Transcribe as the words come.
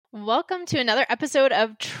Welcome to another episode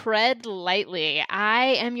of Tread Lightly.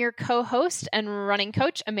 I am your co-host and running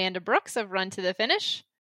coach, Amanda Brooks of Run to the Finish.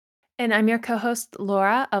 And I'm your co-host,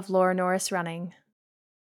 Laura of Laura Norris Running.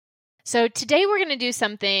 So today we're going to do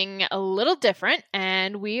something a little different,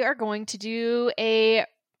 and we are going to do a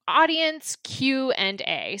audience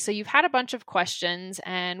Q&A. So you've had a bunch of questions,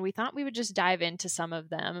 and we thought we would just dive into some of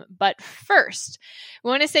them. But first, we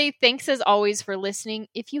want to say thanks as always for listening.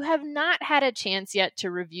 If you have not had a chance yet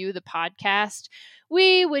to review the podcast,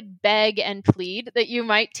 we would beg and plead that you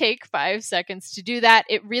might take 5 seconds to do that.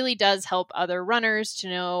 It really does help other runners to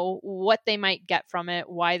know what they might get from it,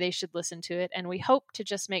 why they should listen to it, and we hope to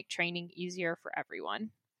just make training easier for everyone.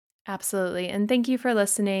 Absolutely. And thank you for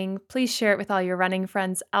listening. Please share it with all your running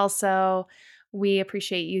friends also. We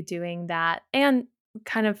appreciate you doing that. And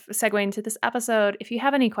kind of segue into this episode, if you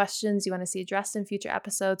have any questions you want to see addressed in future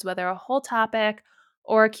episodes, whether a whole topic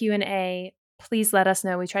or a Q&A, please let us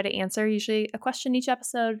know. We try to answer usually a question each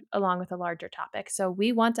episode along with a larger topic. So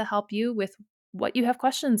we want to help you with what you have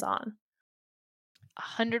questions on.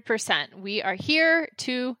 100%. We are here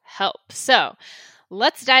to help. So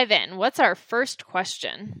let's dive in. What's our first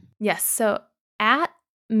question? Yes. So at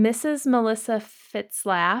Mrs. Melissa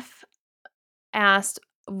Fitzlaff asked,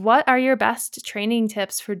 what are your best training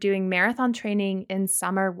tips for doing marathon training in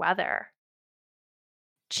summer weather?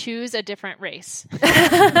 Choose a different race.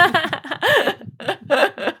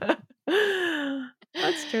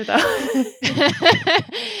 That's true, though.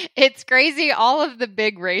 It's crazy. All of the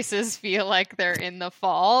big races feel like they're in the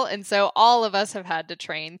fall. And so all of us have had to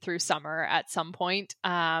train through summer at some point.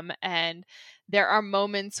 And there are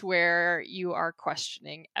moments where you are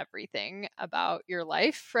questioning everything about your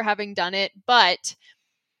life for having done it. But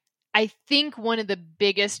I think one of the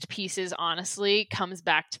biggest pieces, honestly, comes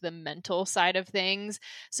back to the mental side of things.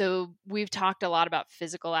 So we've talked a lot about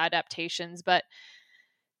physical adaptations, but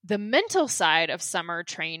the mental side of summer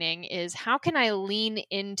training is how can I lean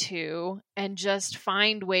into and just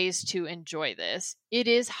find ways to enjoy this? It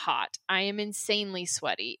is hot. I am insanely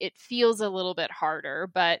sweaty. It feels a little bit harder,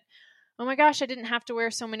 but oh my gosh, I didn't have to wear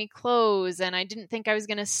so many clothes and I didn't think I was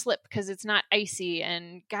going to slip because it's not icy.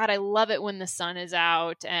 And God, I love it when the sun is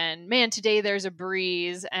out. And man, today there's a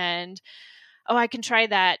breeze. And oh, I can try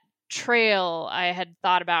that trail I had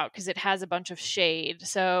thought about because it has a bunch of shade.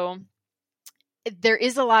 So there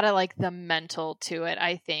is a lot of like the mental to it,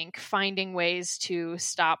 I think, finding ways to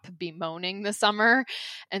stop bemoaning the summer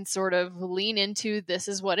and sort of lean into this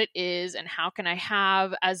is what it is and how can I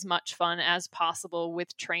have as much fun as possible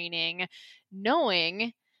with training,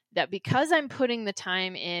 knowing that because I'm putting the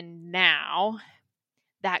time in now,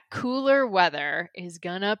 that cooler weather is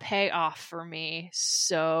gonna pay off for me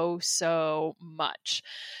so much.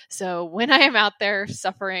 So when I am out there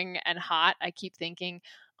suffering and hot, I keep thinking,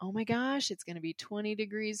 oh my gosh, it's going to be 20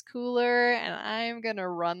 degrees cooler and I'm going to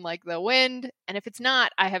run like the wind. And if it's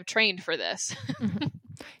not, I have trained for this. Mm-hmm.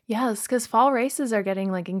 Yes, because fall races are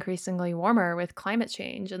getting like increasingly warmer with climate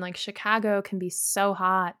change, and like Chicago can be so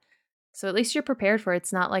hot. So at least you're prepared for it.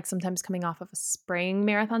 It's not like sometimes coming off of a spring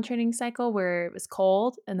marathon training cycle where it was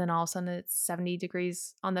cold and then all of a sudden it's 70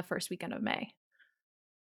 degrees on the first weekend of May.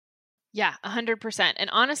 Yeah, 100%. And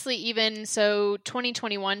honestly, even so,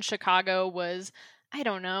 2021 Chicago was, I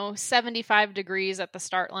don't know, 75 degrees at the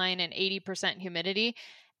start line and 80% humidity.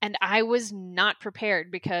 And I was not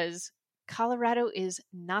prepared because Colorado is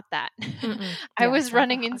not that. I was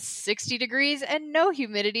running in 60 degrees and no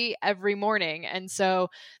humidity every morning. And so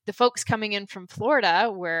the folks coming in from Florida,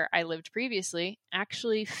 where I lived previously,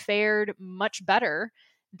 actually fared much better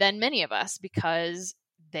than many of us because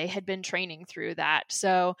they had been training through that.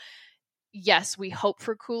 So yes, we hope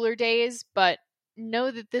for cooler days, but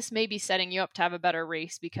know that this may be setting you up to have a better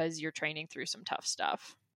race because you're training through some tough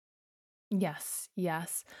stuff. Yes.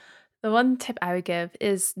 The one tip I would give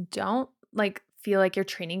is don't like feel like your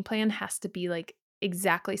training plan has to be like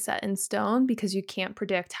exactly set in stone because you can't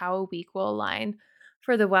predict how a week will align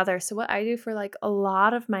for the weather. So what I do for like a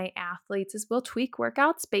lot of my athletes is we'll tweak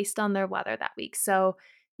workouts based on their weather that week. So,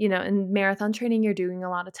 in marathon training, you're doing a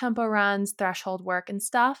lot of tempo runs, threshold work and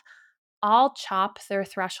stuff. I'll chop their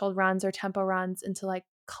threshold runs or tempo runs into like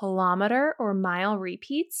kilometer or mile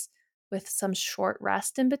repeats with some short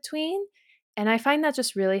rest in between. And I find that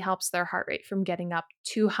just really helps their heart rate from getting up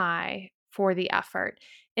too high for the effort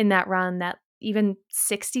in that run. That even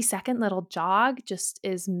 60-second little jog just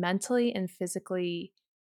is mentally and physically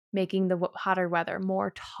making the hotter weather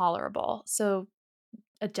more tolerable. So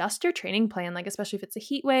adjust your training plan, like especially if it's a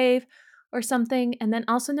heat wave or something. And then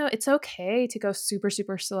also know it's okay to go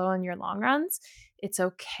super slow on your long runs. It's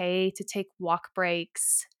okay to take walk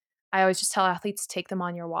breaks. I always just tell athletes take them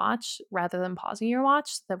on your watch rather than pausing your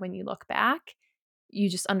watch so that when you look back, you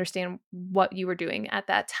just understand what you were doing at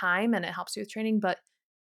that time and it helps you with training. But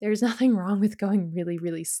there's nothing wrong with going really,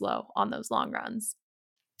 really slow on those long runs.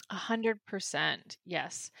 100%.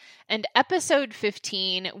 Yes. And episode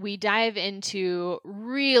 15, we dive into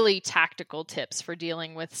really tactical tips for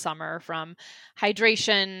dealing with summer, from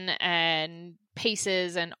hydration and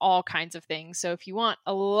paces and all kinds of things. So if you want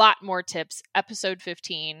a lot more tips, episode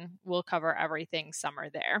 15 will cover everything summer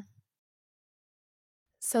there.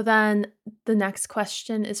 So then the next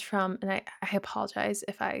question is from, and I apologize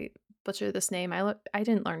if I butcher this name. I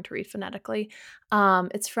didn't learn to read phonetically.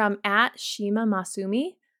 It's from at Shima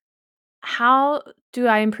Masumi. How do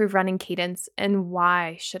I improve running cadence and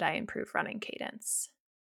why should I improve running cadence?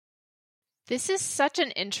 This is such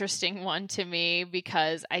an interesting one to me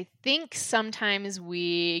because I think sometimes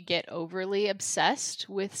we get overly obsessed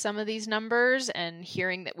with some of these numbers and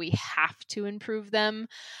hearing that we have to improve them.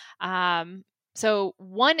 So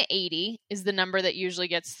 180 is the number that usually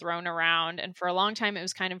gets thrown around. And for a long time, it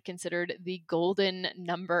was kind of considered the golden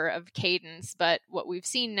number of cadence. But what we've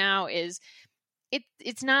seen now is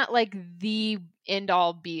it's not like the end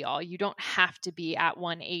all be all. You don't have to be at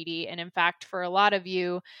 180. And in fact, for a lot of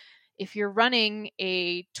you, if you're running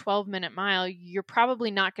a 12-minute mile, you're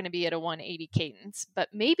probably not going to be at a 180 cadence, but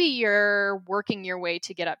maybe you're working your way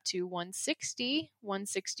to get up to 160,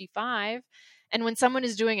 165. And when someone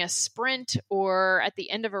is doing a sprint or at the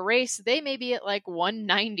end of a race, they may be at like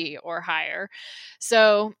 190 or higher.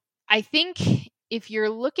 So I think if you're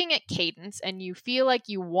looking at cadence and you feel like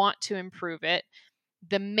you want to improve it,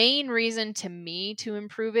 the main reason to me to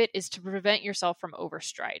improve it is to prevent yourself from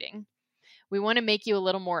overstriding. We want to make you a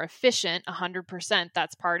little more efficient, 100%,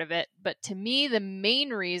 that's part of it. But to me, the main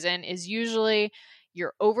reason is usually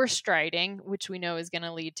you're overstriding, which we know is going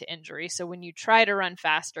to lead to injury. So when you try to run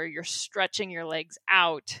faster, you're stretching your legs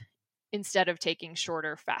out instead of taking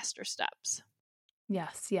shorter, faster steps.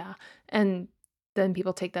 Yes, yeah. And then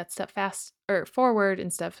people take that step fast or forward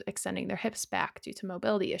instead of extending their hips back due to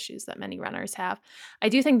mobility issues that many runners have. I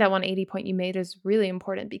do think that 180 point you made is really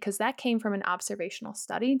important because that came from an observational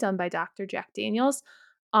study done by Dr. Jack Daniels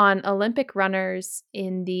on Olympic runners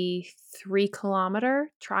in the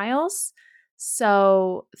 3-kilometer trials.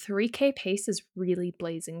 So 3K pace is really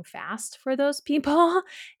blazing fast for those people.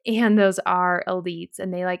 And those are elites.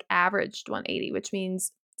 And they like averaged 180, which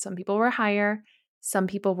means some people were higher, some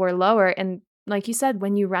people were lower. And like you said,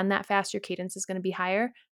 when you run that fast, your cadence is going to be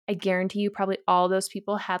higher. I guarantee you, probably all those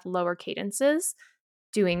people had lower cadences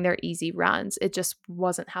doing their easy runs. It just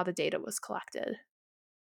wasn't how the data was collected.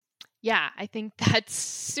 Yeah, I think that's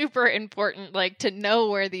super important, like to know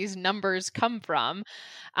where these numbers come from.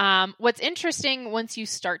 What's interesting once you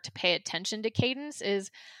start to pay attention to cadence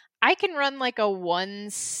is I can run like a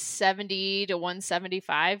 170 to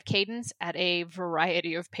 175 cadence at a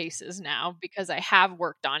variety of paces now because I have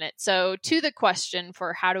worked on it. So, to the question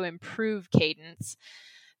for how to improve cadence,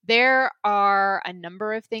 there are a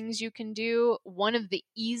number of things you can do. One of the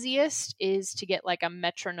easiest is to get like a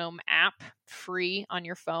metronome app free on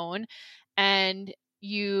your phone, and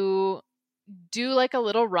you do like a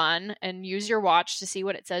little run and use your watch to see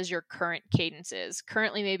what it says your current cadence is.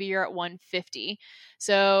 Currently, maybe you're at 150.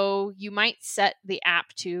 So you might set the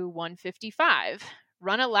app to 155.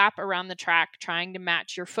 Run a lap around the track trying to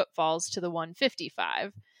match your footfalls to the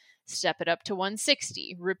 155. Step it up to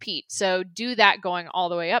 160. Repeat. So do that going all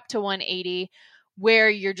the way up to 180, where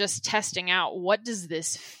you're just testing out what does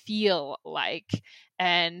this feel like.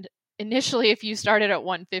 And initially, if you started at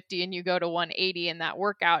 150 and you go to 180 in that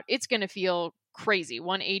workout, it's going to feel crazy.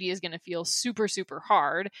 180 is going to feel super, super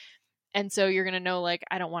hard. And so you're going to know, like,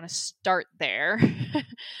 I don't want to start there.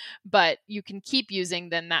 But you can keep using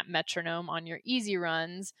then that metronome on your easy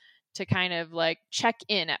runs to kind of like check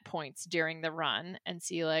in at points during the run and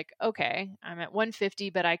see, like, okay, I'm at 150,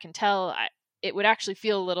 but I can tell it would actually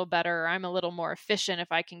feel a little better. I'm a little more efficient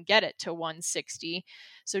if I can get it to 160.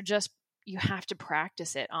 So just you have to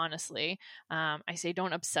practice it, honestly. I say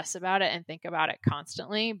don't obsess about it and think about it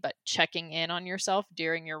constantly, but checking in on yourself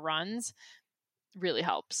during your runs really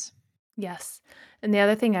helps. Yes. And the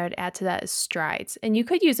other thing I would add to that is strides. And you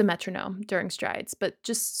could use a metronome during strides, but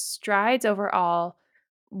just strides overall,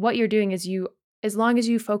 what you're doing is as long as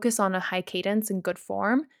you focus on a high cadence and good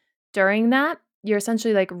form during that, you're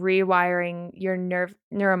essentially like rewiring your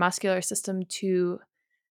neuromuscular system to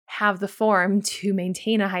have the form to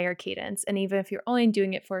maintain a higher cadence. And even if you're only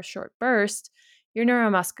doing it for a short burst, your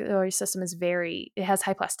neuromuscular system it has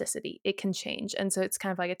high plasticity. It can change. And so it's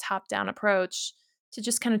kind of like a top down approach to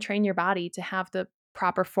just kind of train your body to have the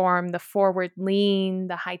proper form, the forward lean,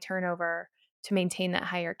 the high turnover, to maintain that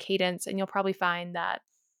higher cadence. And you'll probably find that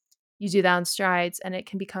you do that on strides and it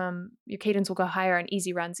can become, your cadence will go higher on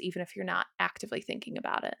easy runs, even if you're not actively thinking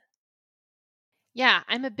about it. Yeah,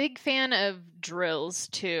 I'm a big fan of drills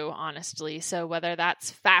too, honestly. So whether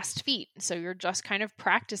that's fast feet, so you're just kind of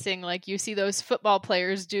practicing like you see those football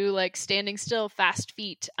players do, like standing still, fast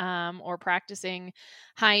feet, or practicing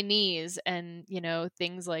high knees, and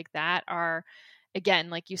things like that are, again,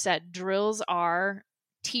 like you said, drills are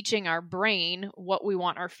teaching our brain what we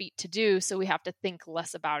want our feet to do, so we have to think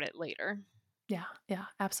less about it later. Yeah,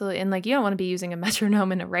 absolutely. And like you don't want to be using a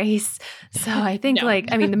metronome in a race. So I think No.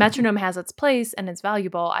 I mean the metronome has its place and it's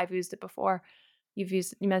valuable. I've used it before. You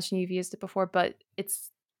mentioned you've used it before, but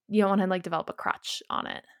you don't want to like develop a crutch on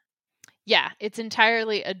it. Yeah, it's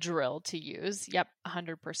entirely a drill to use. Yep,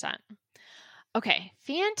 100%. Okay,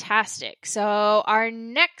 fantastic. So our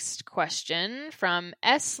next question from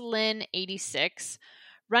slyn86,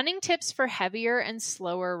 running tips for heavier and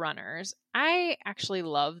slower runners. I actually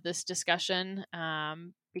love this discussion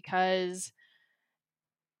because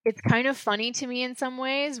it's kind of funny to me in some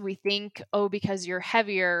ways. We think, oh, because you're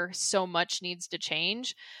heavier, so much needs to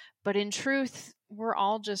change. But in truth, we're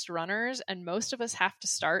all just runners, and most of us have to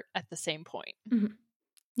start at the same point. Mhm.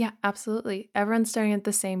 Yeah, absolutely. Everyone's starting at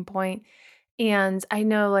the same point. And I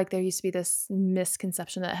know like there used to be this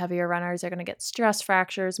misconception that heavier runners are going to get stress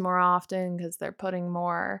fractures more often because they're putting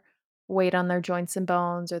more weight on their joints and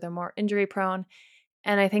bones or they're more injury prone.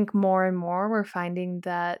 And I think more and more we're finding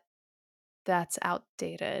that that's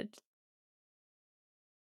outdated.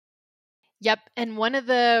 Yep. And one of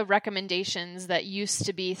the recommendations that used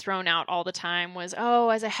to be thrown out all the time was, oh,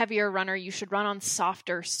 as a heavier runner, you should run on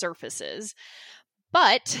softer surfaces.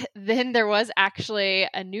 But then there was actually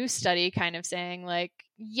a new study kind of saying, like,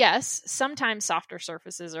 yes, sometimes softer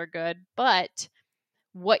surfaces are good, but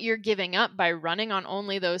what you're giving up by running on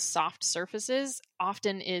only those soft surfaces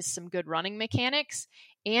often is some good running mechanics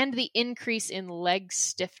and the increase in leg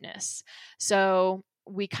stiffness. So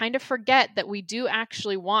we kind of forget that we do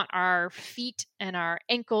actually want our feet and our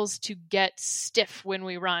ankles to get stiff when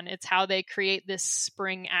we run. It's how they create this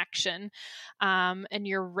spring action. And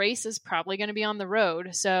your race is probably going to be on the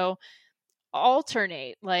road. So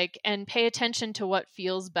alternate, like, and pay attention to what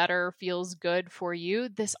feels better, feels good for you.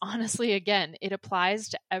 This honestly, again, it applies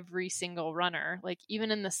to every single runner. Like,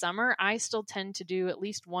 even in the summer, I still tend to do at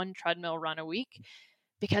least one treadmill run a week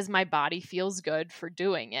because my body feels good for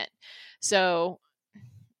doing it. So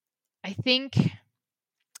I think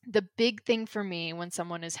the big thing for me when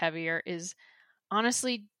someone is heavier is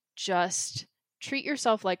honestly just treat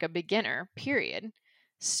yourself like a beginner, period.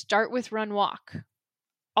 Start with run walk,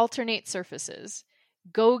 alternate surfaces,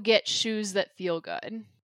 go get shoes that feel good.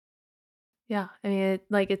 Yeah, I mean,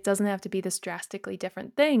 it doesn't have to be this drastically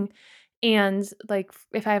different thing. And like,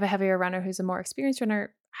 if I have a heavier runner who's a more experienced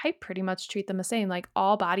runner, I pretty much treat them the same. Like,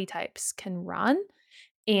 all body types can run,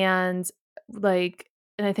 and like,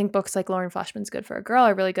 and I think books like Lauren Fleshman's Good for a Girl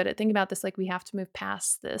are really good at thinking about this. Like, we have to move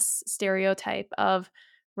past this stereotype of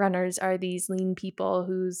runners are these lean people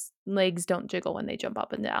whose legs don't jiggle when they jump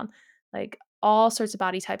up and down. Like, all sorts of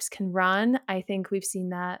body types can run. I think we've seen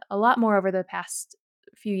that a lot more over the past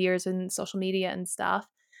few years in social media and stuff.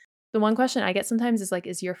 The one question I get sometimes is like,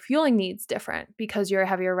 is your fueling needs different because you're a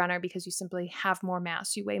heavier runner because you simply have more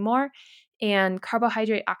mass, you weigh more? And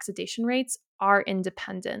carbohydrate oxidation rates are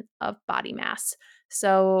independent of body mass.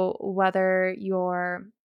 So whether you're,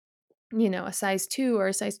 a size 2 or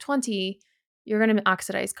a size 20, you're going to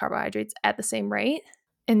oxidize carbohydrates at the same rate.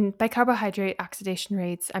 And by carbohydrate oxidation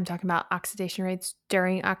rates, I'm talking about oxidation rates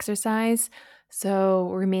during exercise. So,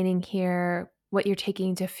 remaining here, what you're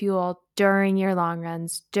taking to fuel during your long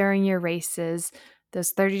runs, during your races,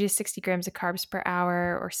 those 30 to 60 grams of carbs per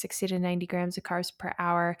hour or 60 to 90 grams of carbs per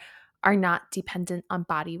hour are not dependent on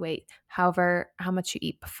body weight. However, how much you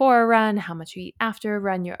eat before a run, how much you eat after a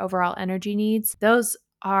run, your overall energy needs, those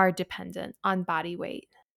are dependent on body weight.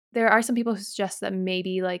 There are some people who suggest that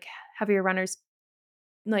maybe like heavier runners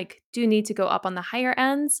like do need to go up on the higher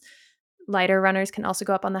ends. Lighter runners can also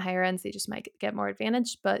go up on the higher ends. They just might get more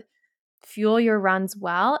advantage, but fuel your runs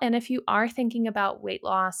well. And if you are thinking about weight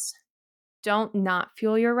loss, don't not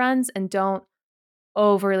fuel your runs and don't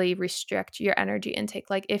overly restrict your energy intake.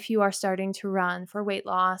 Like if you are starting to run for weight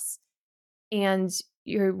loss and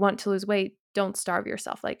you want to lose weight, don't starve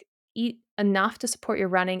yourself. Like eat enough to support your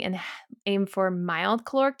running and aim for mild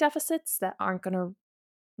caloric deficits that aren't going to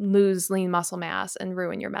lose lean muscle mass and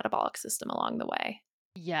ruin your metabolic system along the way.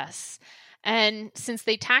 Yes. And since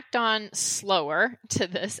they tacked on slower to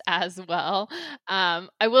this as well, I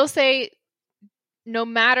will say no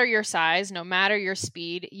matter your size, no matter your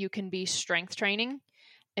speed, you can be strength training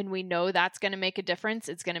And we know that's going to make a difference.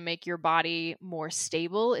 It's going to make your body more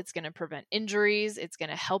stable. It's going to prevent injuries. It's going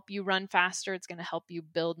to help you run faster. It's going to help you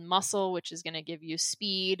build muscle, which is going to give you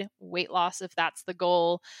speed, weight loss if that's the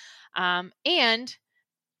goal. And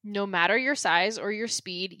no matter your size or your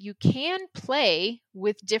speed, you can play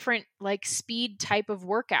with different like speed type of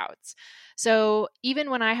workouts. So even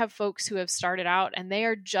when I have folks who have started out and they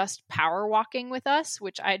are just power walking with us,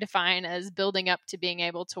 which I define as building up to being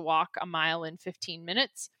able to walk a mile in 15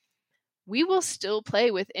 minutes, we will still play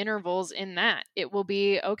with intervals in that. It will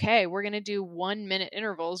be, okay, we're going to do 1 minute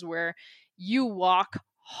intervals where you walk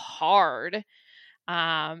hard.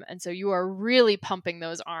 And so you are really pumping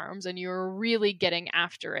those arms and you're really getting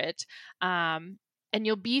after it. And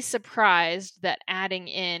you'll be surprised that adding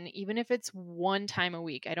in, even if it's 1 time a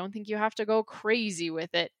week, I don't think you have to go crazy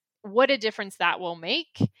with it, what a difference that will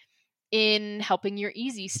make in helping your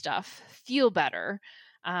easy stuff feel better,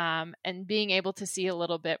 and being able to see a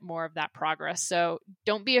little bit more of that progress. So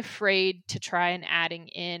don't be afraid to try and adding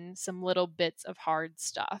in some little bits of hard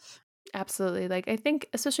stuff. Absolutely. Like, I think,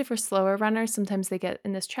 especially for slower runners, sometimes they get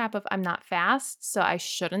in this trap of I'm not fast, so I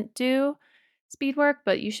shouldn't do speed work,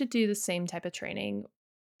 but you should do the same type of training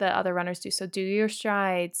that other runners do. So, do your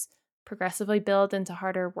strides, progressively build into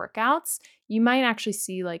harder workouts. You might actually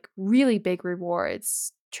see like really big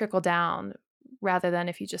rewards trickle down rather than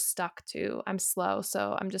if you just stuck to I'm slow,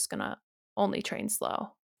 so I'm just going to only train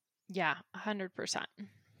slow. Yeah, 100%.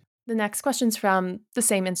 The next question's from the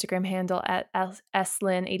same Instagram handle at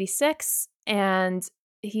slin86, and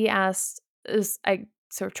he asked, I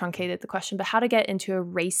sort of truncated the question, but how to get into a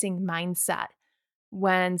racing mindset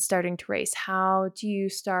when starting to race. How do you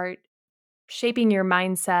start shaping your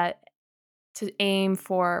mindset to aim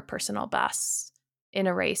for personal bests in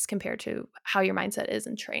a race compared to how your mindset is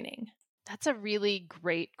in training? That's a really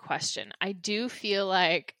great question. I do feel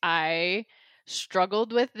like I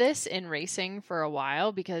struggled with this in racing for a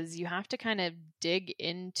while because you have to kind of dig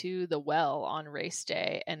into the well on race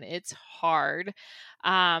day and it's hard.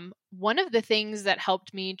 One of the things that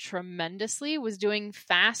helped me tremendously was doing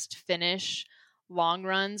fast finish long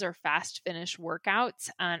runs or fast finish workouts.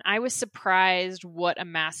 And I was surprised what a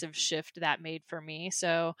massive shift that made for me.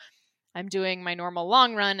 So I'm doing my normal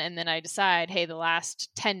long run and then I decide, hey, the last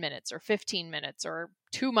 10 minutes or 15 minutes or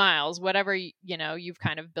 2 miles, whatever you've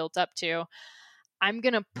kind of built up to, I'm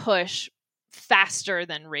going to push faster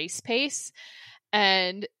than race pace.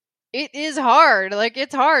 And it is hard. Like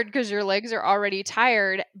it's hard because your legs are already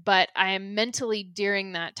tired, but I am mentally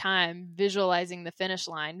during that time visualizing the finish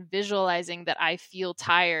line, visualizing that I feel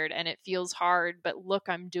tired and it feels hard, but look,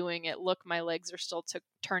 I'm doing it. Look, my legs are still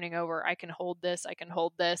turning over. I can hold this. I can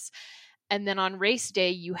hold this. And then on race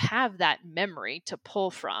day, you have that memory to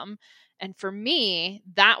pull from. And for me,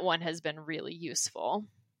 that one has been really useful.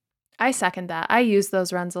 I second that. I use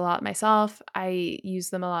those runs a lot myself. I use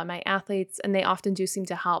them a lot in my athletes, and they often do seem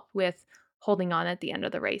to help with holding on at the end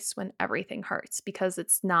of the race when everything hurts because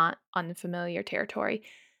it's not unfamiliar territory.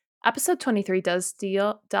 Episode 23 does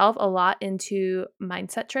delve a lot into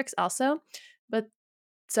mindset tricks also, but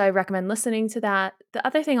so I recommend listening to that. The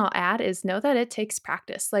other thing I'll add is know that it takes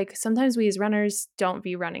practice. Like sometimes we as runners don't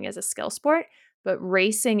view running as a skill sport, but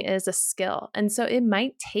racing is a skill. And so it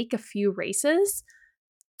might take a few races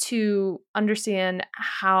to understand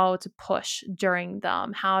how to push during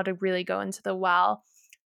them, how to really go into the well.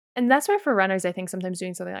 And that's where for runners, I think sometimes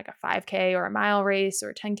doing something like a 5K or a mile race or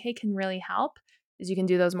a 10K can really help, is you can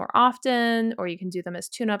do those more often or you can do them as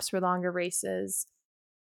tune-ups for longer races.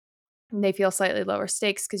 And they feel slightly lower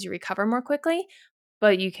stakes because you recover more quickly,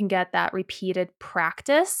 but you can get that repeated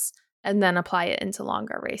practice and then apply it into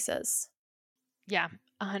longer races. Yeah,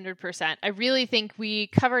 100%. I really think we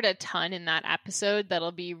covered a ton in that episode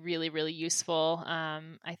that'll be really, really useful.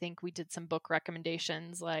 I think we did some book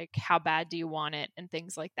recommendations like How Bad Do You Want It and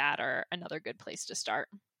things like that are another good place to start.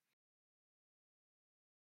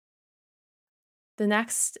 The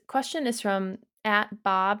next question is from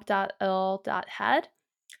 @bob.il.head.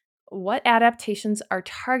 What adaptations are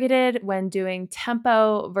targeted when doing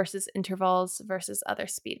tempo versus intervals versus other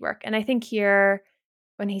speed work? And I think here,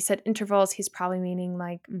 when he said intervals, he's probably meaning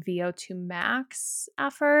like VO2 max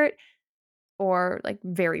effort or like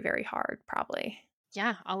very, very hard, probably.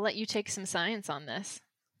 Yeah, I'll let you take some science on this.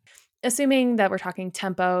 Assuming that we're talking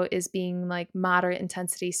tempo is being like moderate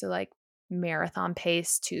intensity, so like marathon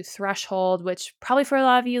pace to threshold, which probably for a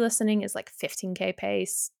lot of you listening is like 15K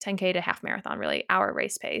pace, 10K to half marathon, really hour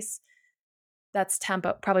race pace. That's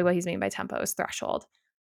tempo. Probably what he's meaning by tempo is threshold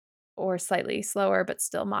or slightly slower, but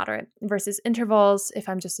still moderate versus intervals. If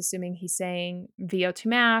I'm just assuming he's saying VO2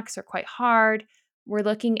 max or quite hard, we're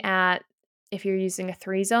looking at If you're using a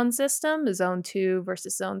 3-zone system, zone 2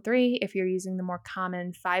 versus zone 3. If you're using the more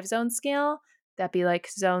common 5-zone scale, that'd be like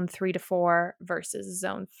zone 3 to 4 versus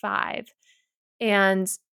zone 5.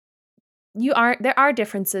 And there are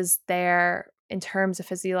differences there in terms of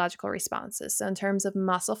physiological responses. So in terms of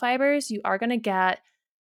muscle fibers, you are going to get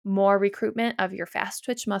more recruitment of your fast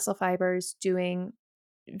twitch muscle fibers doing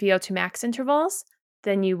VO2 max intervals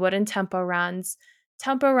than you would in tempo runs.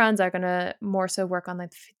 Tempo runs are going to more so work on the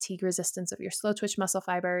fatigue resistance of your slow twitch muscle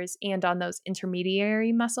fibers and on those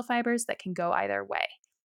intermediary muscle fibers that can go either way.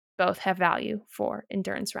 Both have value for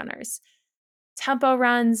endurance runners. Tempo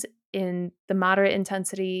runs in the moderate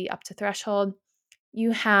intensity up to threshold,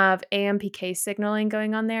 you have AMPK signaling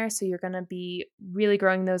going on there. So you're going to be really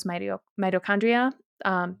growing those mitochondria,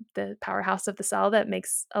 the powerhouse of the cell that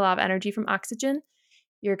makes a lot of energy from oxygen.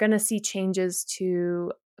 You're going to see changes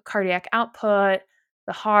to cardiac output,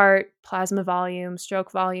 the heart, plasma volume,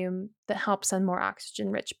 stroke volume that help send more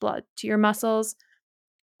oxygen rich blood to your muscles.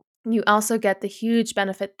 You also get the huge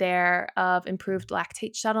benefit there of improved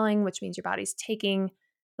lactate shuttling, which means your body's taking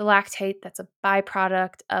the lactate that's a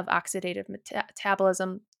byproduct of oxidative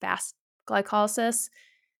metabolism, fast glycolysis,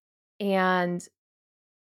 and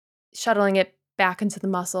shuttling it back into the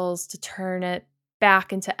muscles to turn it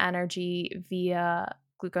back into energy via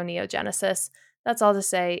gluconeogenesis. That's all to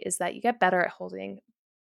say is that you get better at holding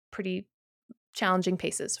pretty challenging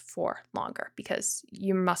paces for longer because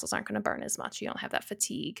your muscles aren't going to burn as much. You don't have that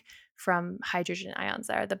fatigue from hydrogen ions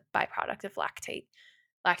that are the byproduct of lactate.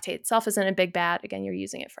 Lactate itself isn't a big bad. Again, you're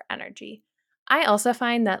using it for energy. I also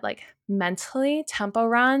find that like mentally tempo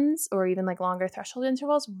runs or even like longer threshold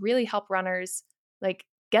intervals really help runners like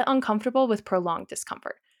get uncomfortable with prolonged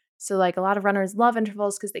discomfort. So like a lot of runners love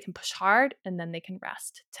intervals because they can push hard and then they can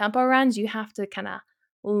rest. Tempo runs, you have to kind of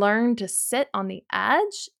learn to sit on the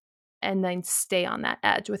edge and then stay on that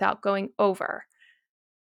edge without going over.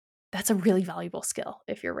 That's a really valuable skill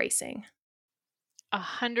if you're racing.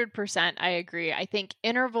 100% I agree. I think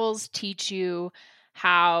intervals teach you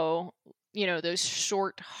how, those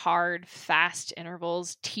short, hard, fast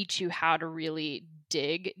intervals teach you how to really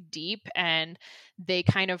dig deep, and they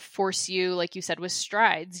kind of force you, like you said, with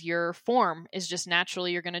strides. Your form is just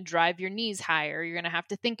naturally, you're going to drive your knees higher. You're going to have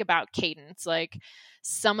to think about cadence. Like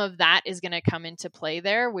some of that is going to come into play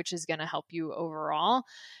there, which is going to help you overall.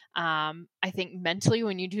 I think mentally,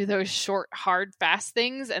 when you do those short, hard, fast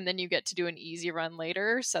things and then you get to do an easy run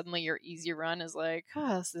later, suddenly your easy run is like,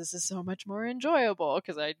 oh, this is so much more enjoyable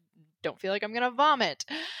because I don't feel like I'm going to vomit.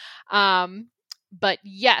 But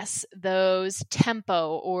yes, those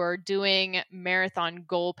tempo or doing marathon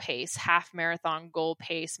goal pace, half marathon goal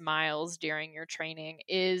pace miles during your training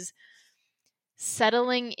is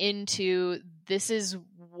settling into this is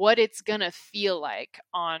what it's going to feel like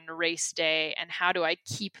on race day and how do I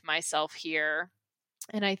keep myself here.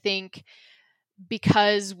 And I think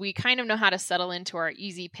because we kind of know how to settle into our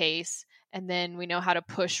easy pace and then we know how to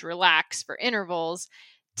push relax for intervals,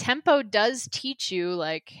 tempo does teach you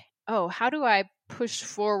like, oh, how do I push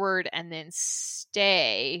forward and then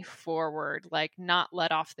stay forward, like not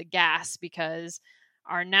let off the gas, because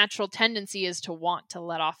our natural tendency is to want to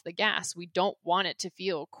let off the gas. We don't want it to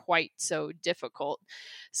feel quite so difficult.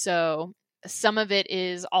 So some of it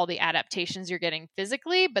is all the adaptations you're getting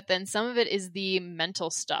physically, but then some of it is the mental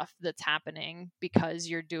stuff that's happening because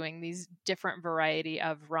you're doing these different variety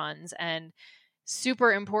of runs. And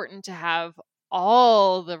super important to have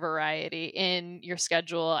all the variety in your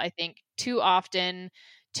schedule. I think too often,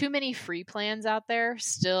 too many free plans out there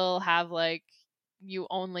still have like you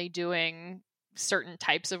only doing certain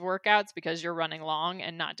types of workouts because you're running long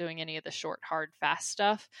and not doing any of the short, hard, fast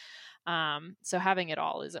stuff. So having it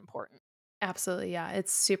all is important. Absolutely. Yeah.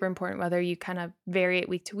 It's super important whether you kind of vary it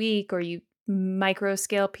week to week or you micro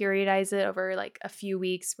scale periodize it over like a few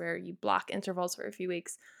weeks where you block intervals for a few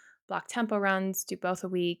weeks, block tempo runs, do both a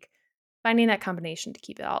week. Finding that combination to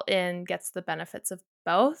keep it all in gets the benefits of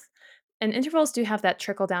both. And intervals do have that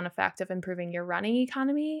trickle down effect of improving your running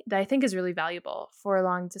economy that I think is really valuable for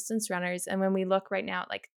long distance runners. And when we look right now at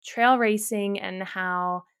like trail racing and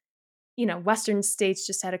how, Western states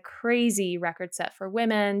just had a crazy record set for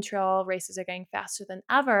women, trail races are getting faster than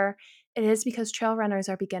ever. It is because trail runners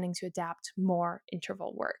are beginning to adapt more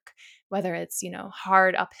interval work, whether it's,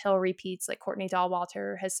 hard uphill repeats like Courtney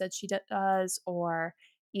Dahlwalter has said she does, or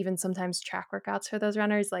even sometimes track workouts for those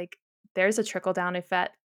runners. Like there's a trickle down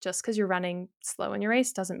effect. Just because you're running slow in your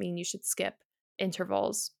race doesn't mean you should skip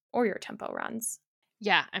intervals or your tempo runs.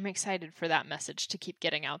 Yeah, I'm excited for that message to keep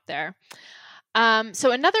getting out there.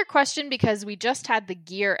 So another question, because we just had the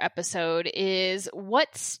gear episode, is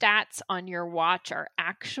what stats on your watch are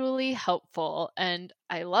actually helpful? And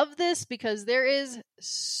I love this because there is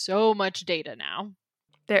so much data now.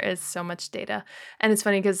 There is so much data. And it's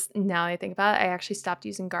funny because now I think about it, I actually stopped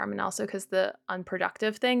using Garmin also because the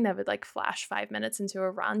unproductive thing that would like flash 5 minutes into a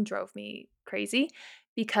run drove me crazy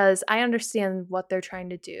because I understand what they're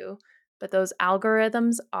trying to do. But those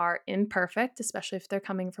algorithms are imperfect, especially if they're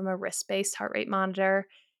coming from a wrist based heart rate monitor.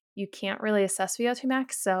 You can't really assess VO2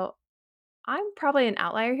 max. So I'm probably an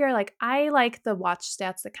outlier here. Like, I like the watch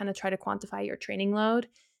stats that kind of try to quantify your training load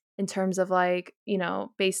in terms of like,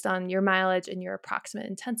 based on your mileage and your approximate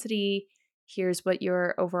intensity, here's what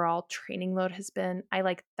your overall training load has been. I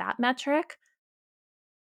like that metric.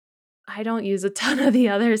 I don't use a ton of the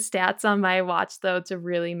other stats on my watch though to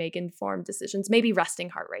really make informed decisions. Maybe resting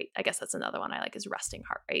heart rate. I guess that's another one I like is resting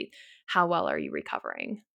heart rate. How well are you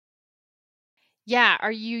recovering? Yeah.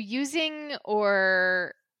 Are you using,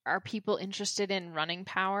 or are people interested in running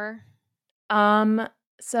power? Um,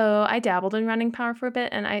 so I dabbled in running power for a bit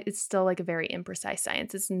and it's still like a very imprecise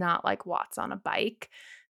science. It's not like watts on a bike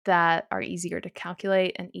that are easier to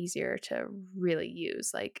calculate and easier to really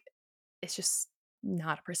use. Like it's just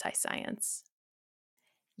not a precise science.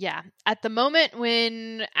 Yeah. At the moment,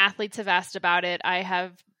 when athletes have asked about it, I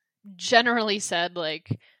have generally said,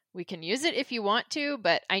 like, we can use it if you want to,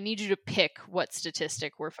 but I need you to pick what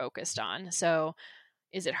statistic we're focused on. So,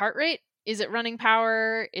 is it heart rate? Is it running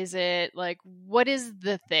power? Is it like, what is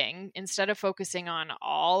the thing? Instead of focusing on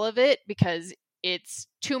all of it, because it's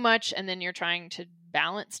too much and then you're trying to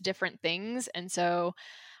balance different things. And so,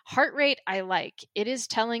 heart rate, I like. It is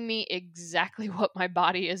telling me exactly what my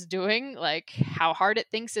body is doing, like how hard it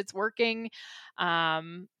thinks it's working.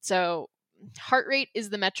 So, heart rate is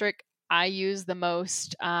the metric I use the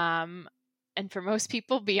most. And for most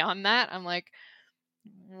people beyond that, I'm like,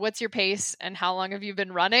 what's your pace and how long have you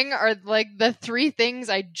been running are like the three things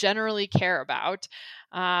I generally care about.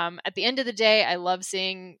 At the end of the day, I love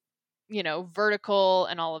seeing, vertical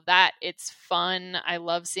and all of that. It's fun. I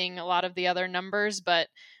love seeing a lot of the other numbers, but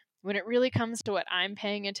when it really comes to what I'm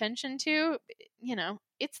paying attention to,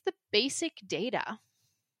 it's the basic data.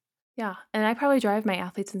 Yeah. And I probably drive my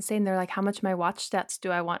athletes insane. They're like, how much my watch stats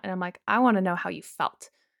do I want? And I'm like, I want to know how you felt.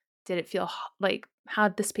 Did it feel like, how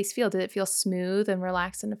did this pace feel? Did it feel smooth and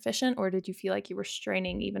relaxed and efficient? Or did you feel like you were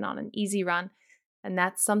straining even on an easy run? And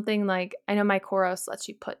that's something like, I know my Coros lets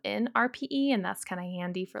you put in RPE, and that's kind of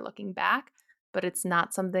handy for looking back, but it's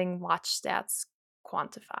not something watch stats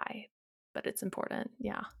quantify, but it's important.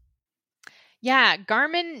 Yeah. Yeah,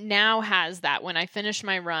 Garmin now has that. When I finish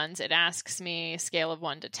my runs, it asks me scale of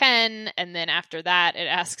 1 to 10. And then after that, it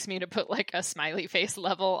asks me to put like a smiley face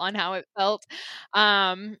level on how it felt,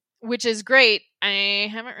 which is great.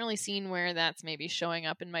 I haven't really seen where that's maybe showing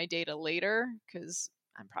up in my data later because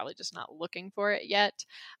I'm probably just not looking for it yet.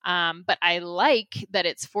 But I like that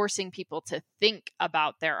it's forcing people to think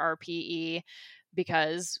about their RPE,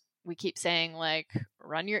 because we keep saying like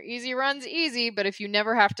run your easy runs easy, but if you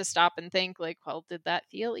never have to stop and think like, well, did that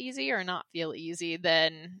feel easy or not feel easy,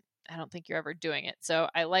 then I don't think you're ever doing it. So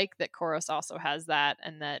I like that Coros also has that,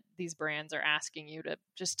 and that these brands are asking you to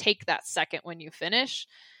just take that second when you finish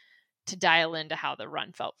to dial into how the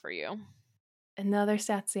run felt for you. And the other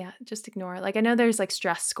stats, yeah, just ignore it. Like, I know there's like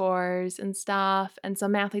stress scores and stuff, and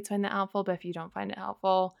some athletes find that helpful, but if you don't find it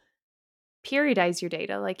helpful, periodize your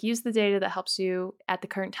data. Like, use the data that helps you at the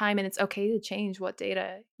current time, and it's okay to change what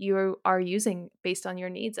data you are using based on your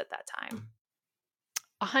needs at that time.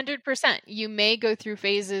 100%. You may go through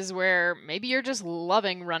phases where maybe you're just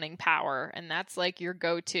loving running power and that's like your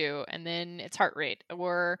go-to, and then it's heart rate,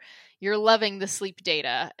 or you're loving the sleep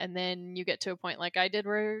data, and then you get to a point like I did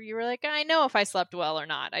where you were like, I know if I slept well or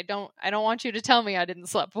not. I don't want you to tell me I didn't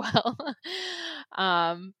sleep well.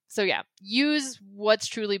 So yeah, use what's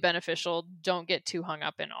truly beneficial. Don't get too hung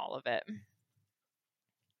up in all of it.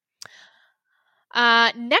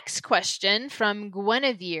 Next question from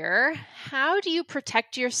Guinevere. How do you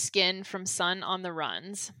protect your skin from sun on the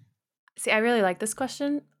runs? See, I really like this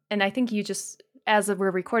question. And I think you just, as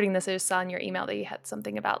we're recording this, I just saw in your email that you had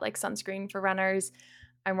something about like sunscreen for runners.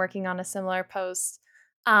 I'm working on a similar post.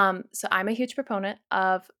 So I'm a huge proponent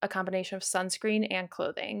of a combination of sunscreen and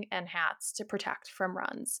clothing and hats to protect from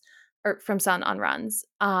runs or from sun on runs.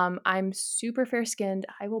 I'm super fair skinned.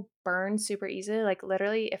 I will burn super easily. Like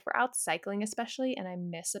literally, if we're out cycling, especially, and I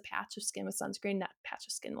miss a patch of skin with sunscreen, that patch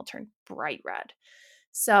of skin will turn bright red.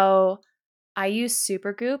 So I use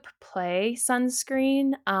Supergoop Play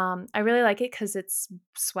sunscreen. I really like it because it's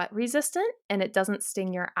sweat resistant and it doesn't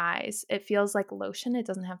sting your eyes. It feels like lotion. It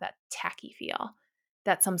doesn't have that tacky feel.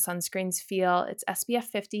 that some sunscreens feel. It's SPF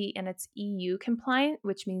 50 and it's EU compliant,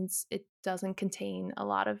 which means it doesn't contain a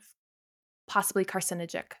lot of possibly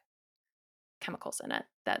carcinogenic chemicals in it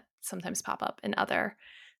that sometimes pop up in other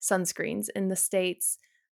sunscreens in the States.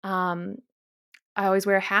 I always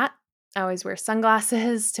wear a hat. I always wear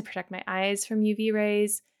sunglasses to protect my eyes from UV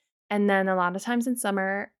rays. And then a lot of times in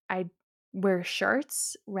summer, I wear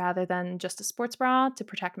shirts rather than just a sports bra to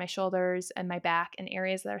protect my shoulders and my back in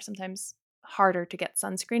areas that are sometimes harder to get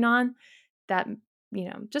sunscreen on. That,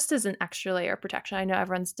 just as an extra layer of protection. I know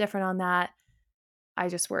everyone's different on that. I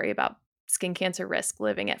just worry about skin cancer risk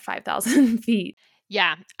living at 5,000 feet.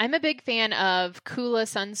 Yeah, I'm a big fan of Kula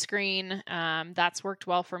sunscreen. That's worked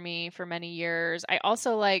well for me for many years. I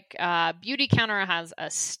also like Beauty Counter has a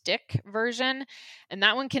stick version, and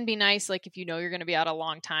that one can be nice, like if you know you're going to be out a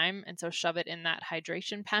long time, and so shove it in that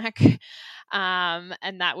hydration pack.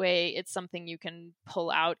 And that way it's something you can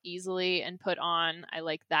pull out easily and put on. I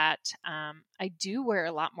like that. I do wear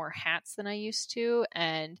a lot more hats than I used to,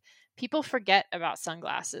 and people forget about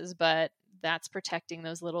sunglasses, but that's protecting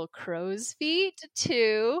those little crow's feet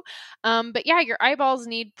too. But yeah, your eyeballs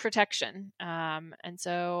need protection. And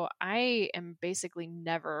so I am basically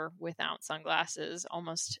never without sunglasses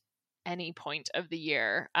almost any point of the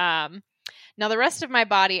year. Now, the rest of my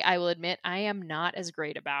body, I will admit, I am not as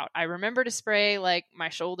great about. I remember to spray like my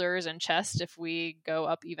shoulders and chest if we go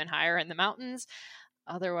up even higher in the mountains.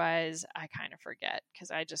 Otherwise, I kind of forget because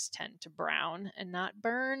I just tend to brown and not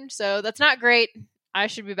burn. So that's not great. I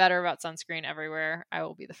should be better about sunscreen everywhere. I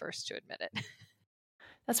will be the first to admit it.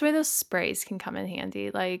 That's where those sprays can come in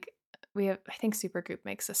handy. Like I think Supergoop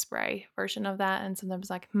makes a spray version of that. And sometimes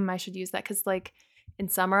like, I should use that. Cause like in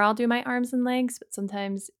summer, I'll do my arms and legs, but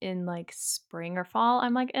sometimes in like spring or fall,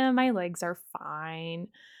 I'm like, my legs are fine.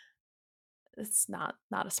 It's not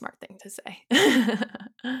a smart thing to say.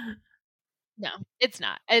 No, it's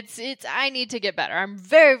not. It's I need to get better. I'm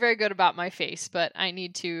very, very good about my face, but I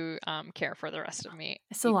need to care for the rest of me.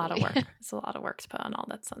 It's a lot of work. It's a lot of work to put on all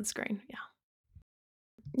that sunscreen. Yeah.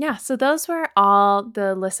 Yeah, so those were all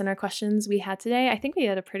the listener questions we had today. I think we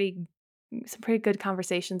had some pretty good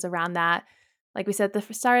conversations around that. Like we said at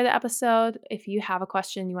the start of the episode, if you have a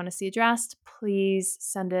question you want to see addressed, please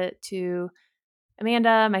send it to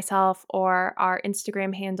Amanda, myself, or our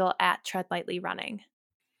Instagram handle at Tread Lightly Running.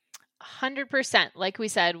 100%. Like we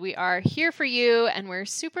said, we are here for you and we're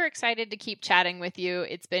super excited to keep chatting with you.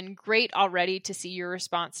 It's been great already to see your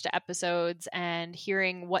response to episodes and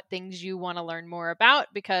hearing what things you want to learn more about,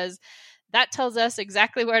 because that tells us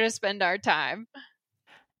exactly where to spend our time.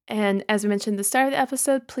 And as we mentioned at the start of the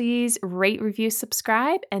episode, please rate, review,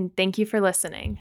 subscribe, and thank you for listening.